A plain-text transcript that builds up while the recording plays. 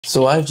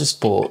So I've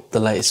just bought the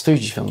latest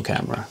Fujifilm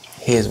camera.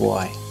 Here's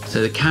why.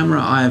 So the camera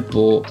I've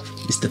bought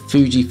is the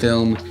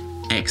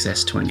Fujifilm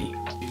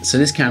X-S20. So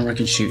this camera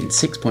can shoot in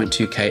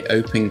 6.2K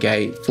open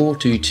gate,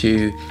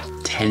 422,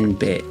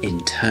 10-bit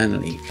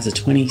internally. It's a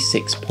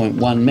 26.1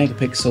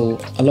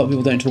 megapixel. A lot of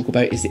people don't talk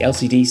about is the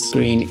LCD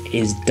screen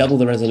is double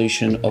the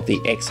resolution of the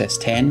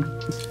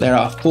XS10. There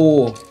are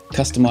 4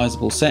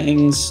 customizable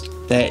settings.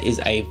 There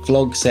is a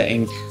vlog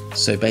setting.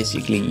 So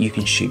basically you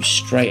can shoot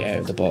straight out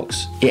of the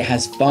box. It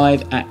has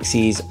 5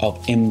 axes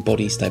of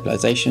in-body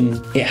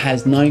stabilization. It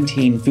has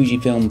 19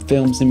 Fujifilm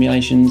film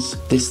simulations.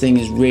 This thing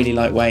is really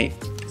lightweight.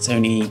 It's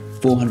only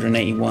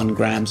 481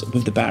 grams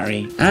with the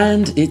battery,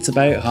 and it's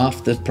about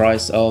half the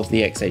price of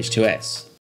the X-H2s.